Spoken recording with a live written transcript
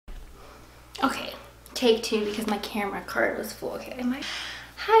Okay, take two because my camera card was full. Okay,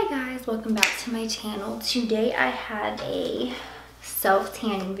 Hi guys, welcome back to my channel. Today I had a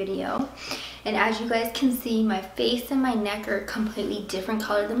self-tanning video, and as you guys can see, my face and my neck are completely different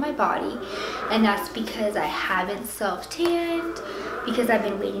color than my body, and that's because I haven't self-tanned because I've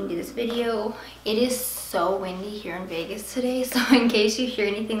been waiting to do this video. It is so windy here in Vegas today, so in case you hear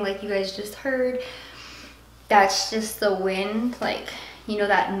anything like you guys just heard, that's just the wind. Like, you know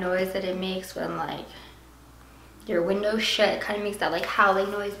that noise that it makes when like your window's shut? It kind of makes that like howling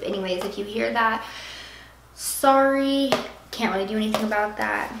noise. But anyways, if you hear that, sorry, can't really do anything about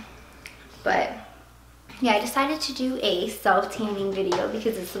that. But yeah, I decided to do a self-tanning video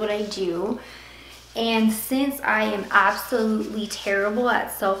because this is what I do. And since I am absolutely terrible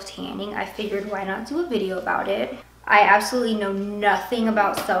at self-tanning, I figured why not do a video about it. I absolutely know nothing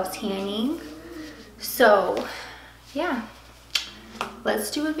about self-tanning, so yeah,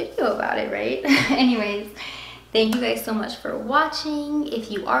 let's do a video about it, right? Anyways, thank you guys so much for watching. If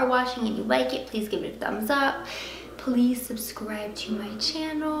you are watching and you like it, please give it a thumbs up. Please subscribe to my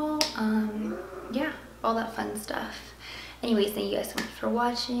channel. Yeah, all that fun stuff. Anyways, thank you guys so much for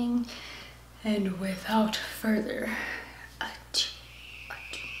watching. And without further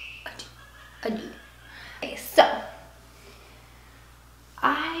ado. Okay, so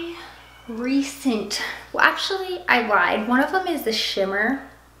well, actually I lied. One of them is the shimmer.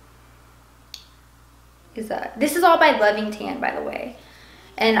 This is all by Loving Tan, by the way,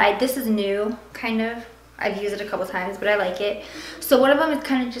 and this is new, kind of. I've used it a couple times, but I like it. So one of them is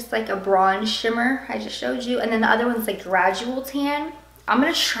kind of just like a bronze shimmer I just showed you, and then the other one's like gradual tan. I'm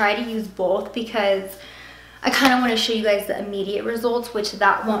gonna try to use both because I kind of want to show you guys the immediate results, which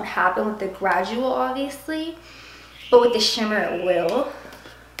that won't happen with the gradual obviously, but with the shimmer it will.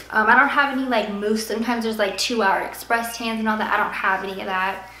 I don't have any like mousse. Sometimes there's like 2-hour express tans and all that. I don't have any of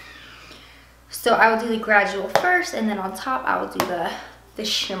that. So I will do the gradual first, and then on top I will do the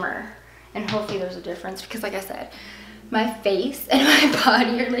shimmer, and hopefully there's a difference because like I said, my face and my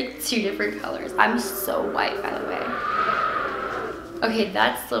body are like 2 different colors. I'm so white, by the way. Okay,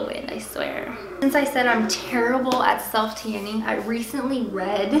 that's the wind, I swear. Since I said I'm terrible at self-tanning, I recently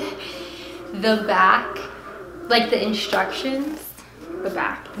read the back, like the instructions,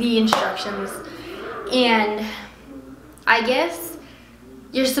 and I guess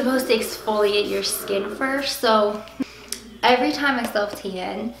you're supposed to exfoliate your skin first. So every time I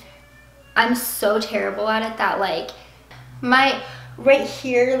self-tan, I'm so terrible at it that like my right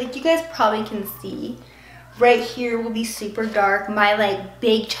here, like you guys probably can see, right here will be super dark. My like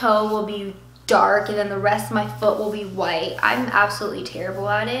big toe will be dark, and then the rest of my foot will be white. I'm absolutely terrible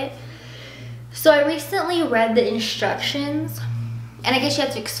at it. So I recently read the instructions, and I guess you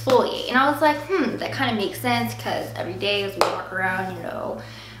have to exfoliate. And I was like, that kind of makes sense because every day as we walk around, you know,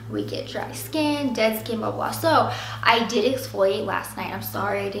 we get dry skin, dead skin, blah, blah. So I did exfoliate last night. I'm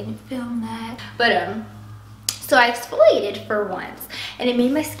sorry I didn't film that. But, so I exfoliated for once, and it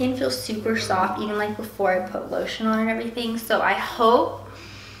made my skin feel super soft, even like before I put lotion on and everything. So I hope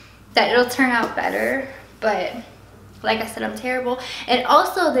that it'll turn out better. But like I said, I'm terrible. And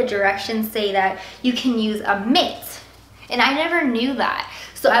also the directions say that you can use a mitt. And I never knew that.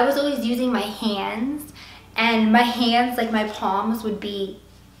 So I was always using my hands, and my hands, like my palms would be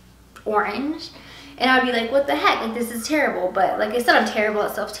orange. And I'd be like, what the heck? Like, this is terrible. But like I said, I'm terrible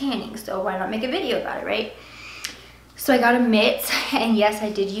at self-tanning, so why not make a video about it, right? So I got a mitt, and yes, I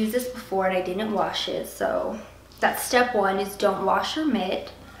did use this before and I didn't wash it. So that's step 1, is don't wash your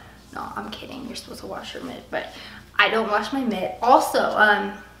mitt. No, I'm kidding. You're supposed to wash your mitt, but I don't wash my mitt.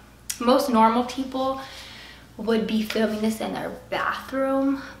 Also, most normal people would be filming this in their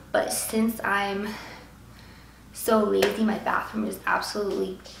bathroom, but since I'm so lazy, my bathroom is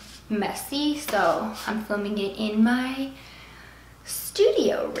absolutely messy, so I'm filming it in my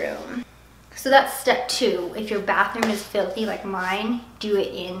studio room. So that's step 2. If your bathroom is filthy like mine, do it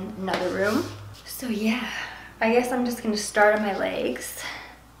in another room. So yeah, I guess I'm just gonna start on my legs.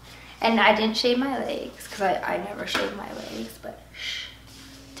 And I didn't shave my legs because I never shave my legs, but shh,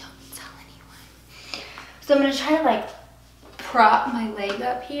 don't tell anyone. So I'm gonna try to like prop my leg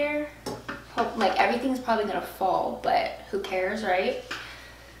up here. Hope, like, everything's probably gonna fall, but who cares, right?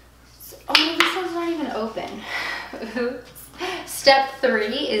 So, oh, this one's not even open. Oops. Step 3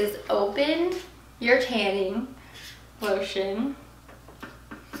 is open your tanning lotion.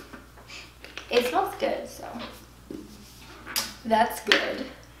 It smells good, so that's good.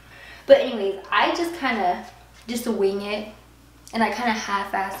 But anyways, I just kind of wing it, and I kind of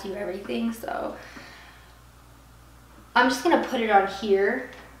half-ass do everything. So I'm just gonna put it on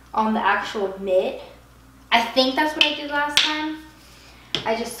here on the actual mitt. I think that's what I did last time.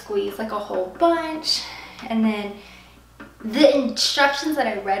 I just squeeze like a whole bunch. And then the instructions that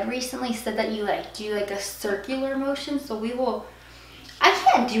I read recently said that you like do like a circular motion. So we will, I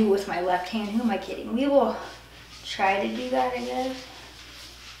can't do it with my left hand. Who am I kidding? We will try to do that, I guess.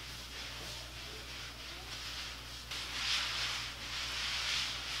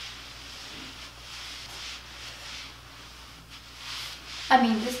 I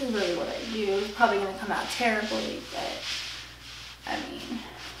mean, this is really what I do. It's probably going to come out terribly, but I mean,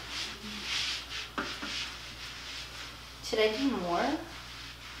 should I do more?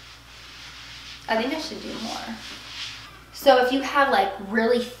 I think I should do more. So if you have like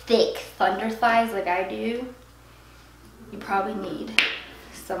really thick thunder thighs like I do, you probably need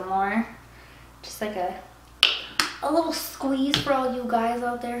some more. Just like a little squeeze for all you guys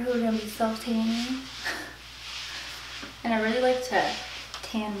out there who are going to be self-tanning. And I really like to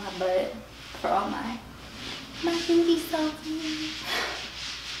tan my butt for all my booty selfies.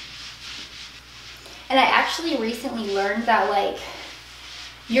 And I actually recently learned that like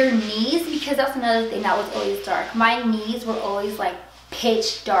your knees, because that's another thing that was always dark. My knees were always like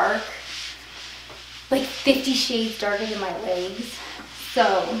pitch dark, like 50 shades darker than my legs.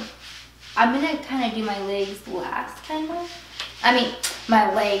 So I'm gonna kind of do my legs last, kind of. I mean,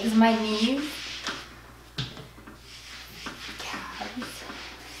 my legs, my knees.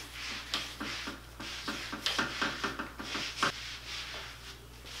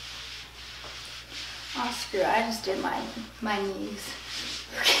 Oh, screw it. I just did my knees.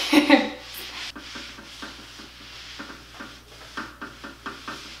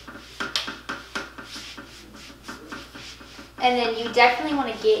 And then you definitely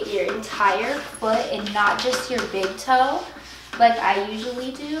want to get your entire foot and not just your big toe, like I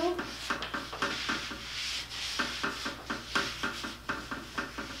usually do.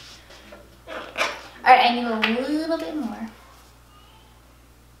 All right, I need a little bit more.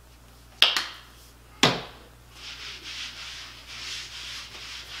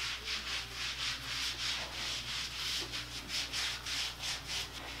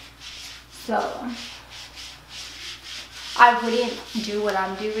 So I wouldn't do what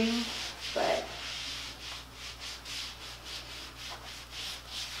I'm doing, but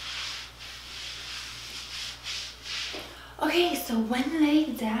okay, so one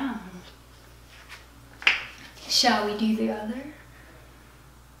leg down. Shall we do the other?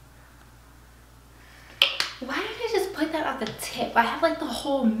 Why did I just put that at the tip? I have like the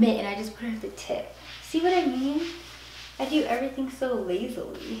whole mitt and I just put it at the tip. See what I mean? I do everything so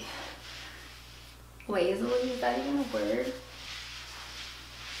lazily. Lazily, is that even a word?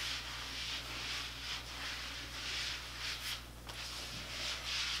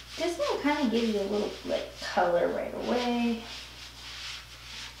 This will kind of give you a little like color right away.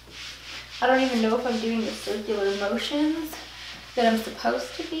 I don't even know if I'm doing the circular motions that I'm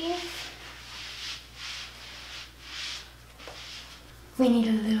supposed to be. We need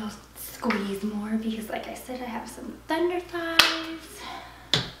a little squeeze more because like I said, I have some thunder thighs.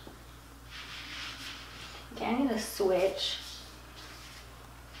 Okay, I need to switch.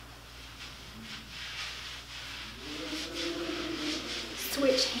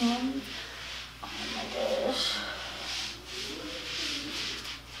 Switch hands. Oh my gosh.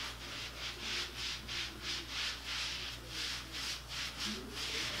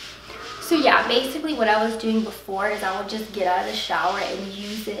 So yeah, basically what I was doing before is I would just get out of the shower and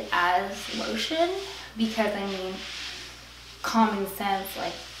use it as lotion because I mean, common sense,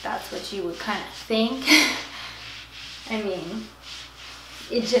 like that's what you would kind of think. I mean,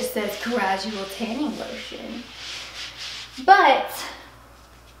 it just says gradual tanning lotion. But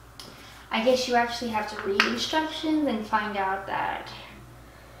I guess you actually have to read instructions and find out that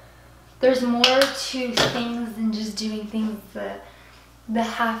there's more to things than just doing things the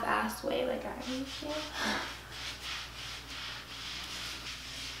half-assed way like I used to.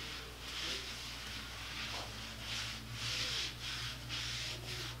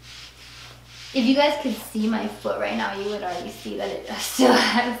 If you guys could see my foot right now, you would already see that it still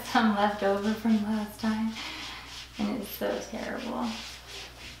has some left over from last time. And it's so terrible.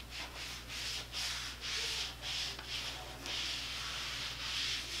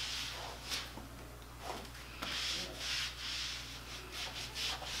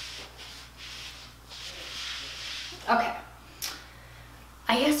 Okay.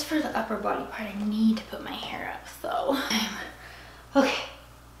 I guess for the upper body part, I need to put my hair up, so. Okay.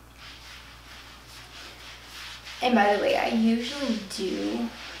 And by the way, I usually do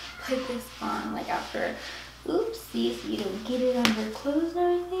put this on like after, oopsie, so you don't get it under clothes or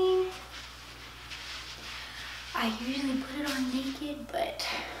anything. I usually put it on naked, but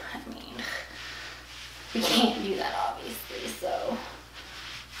I mean, we can't do that obviously, so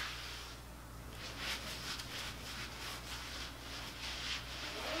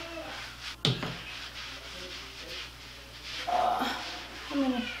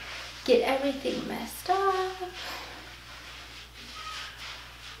get everything messed up.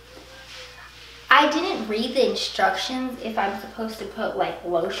 I didn't read the instructions if I'm supposed to put like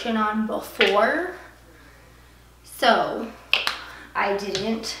lotion on before, so I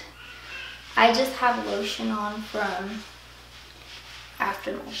didn't. I just have lotion on from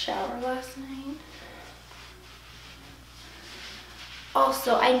after my shower last night.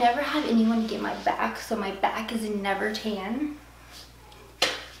 Also, I never have anyone get my back, so my back is never tan.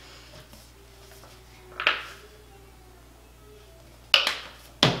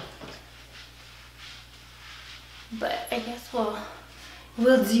 But I guess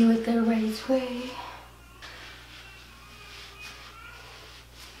we'll do it the right way.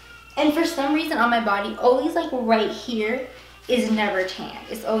 And for some reason on my body, always like right here is never tan.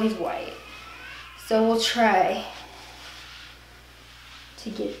 It's always white. So we'll try to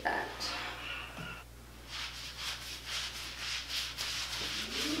get that.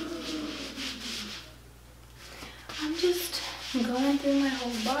 I'm just going through my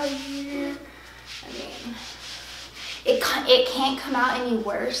whole body here. I mean, it can't come out any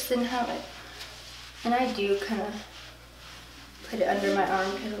worse than how and I do kind of put it under my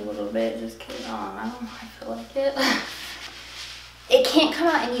armpit a little bit just because, I don't know, I feel like it. It can't come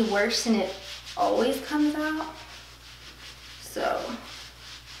out any worse than it always comes out. So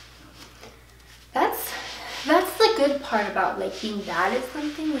that's the good part about like being bad at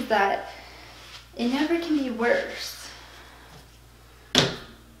something, is that it never can be worse.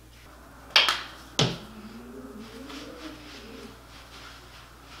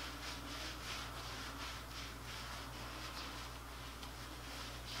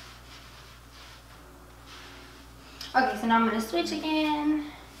 Okay, so now I'm gonna switch again.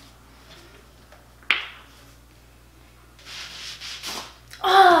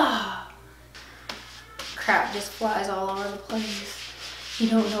 Oh, crap just flies all over the place. You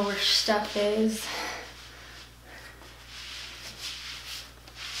don't know where stuff is.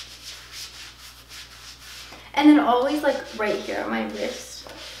 And then always like right here on my wrist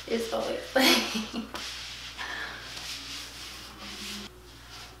is always like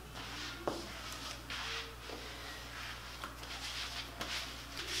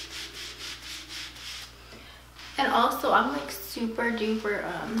and also I'm like super duper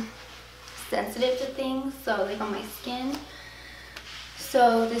sensitive to things, so like on my skin.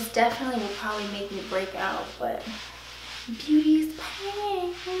 So this definitely will probably make me break out, but beauty is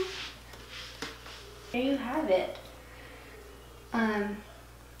pain. There you have it. I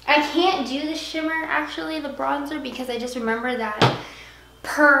can't do the shimmer, actually, the bronzer, because I just remember that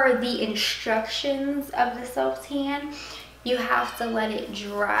per the instructions of the self tan, you have to let it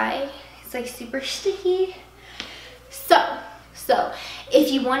dry. It's like super sticky. So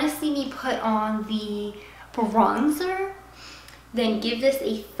if you want to see me put on the bronzer, then give this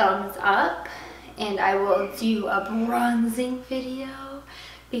a thumbs up and I will do a bronzing video,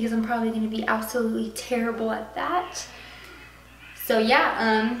 because I'm probably going to be absolutely terrible at that. So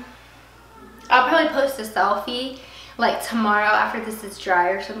yeah, I'll probably post a selfie like tomorrow after this is dry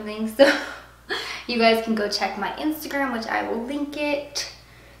or something, so you guys can go check my Instagram, which I will link it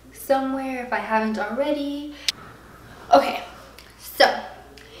somewhere if I haven't already. Okay, so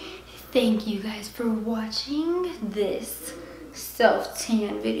thank you guys for watching this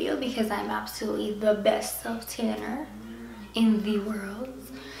self-tan video, because I'm absolutely the best self-tanner in the world.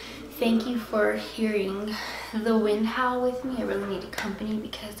 Thank you for hearing the wind howl with me. I really needed company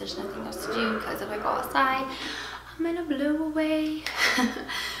because there's nothing else to do, because if I go outside, I'm gonna blow away.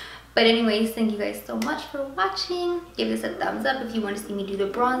 But anyways, thank you guys so much for watching. Give this a thumbs up if you want to see me do the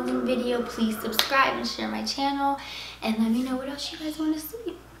bronzing video. Please subscribe and share my channel, and let me know what else you guys want to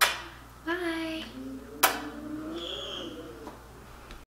see.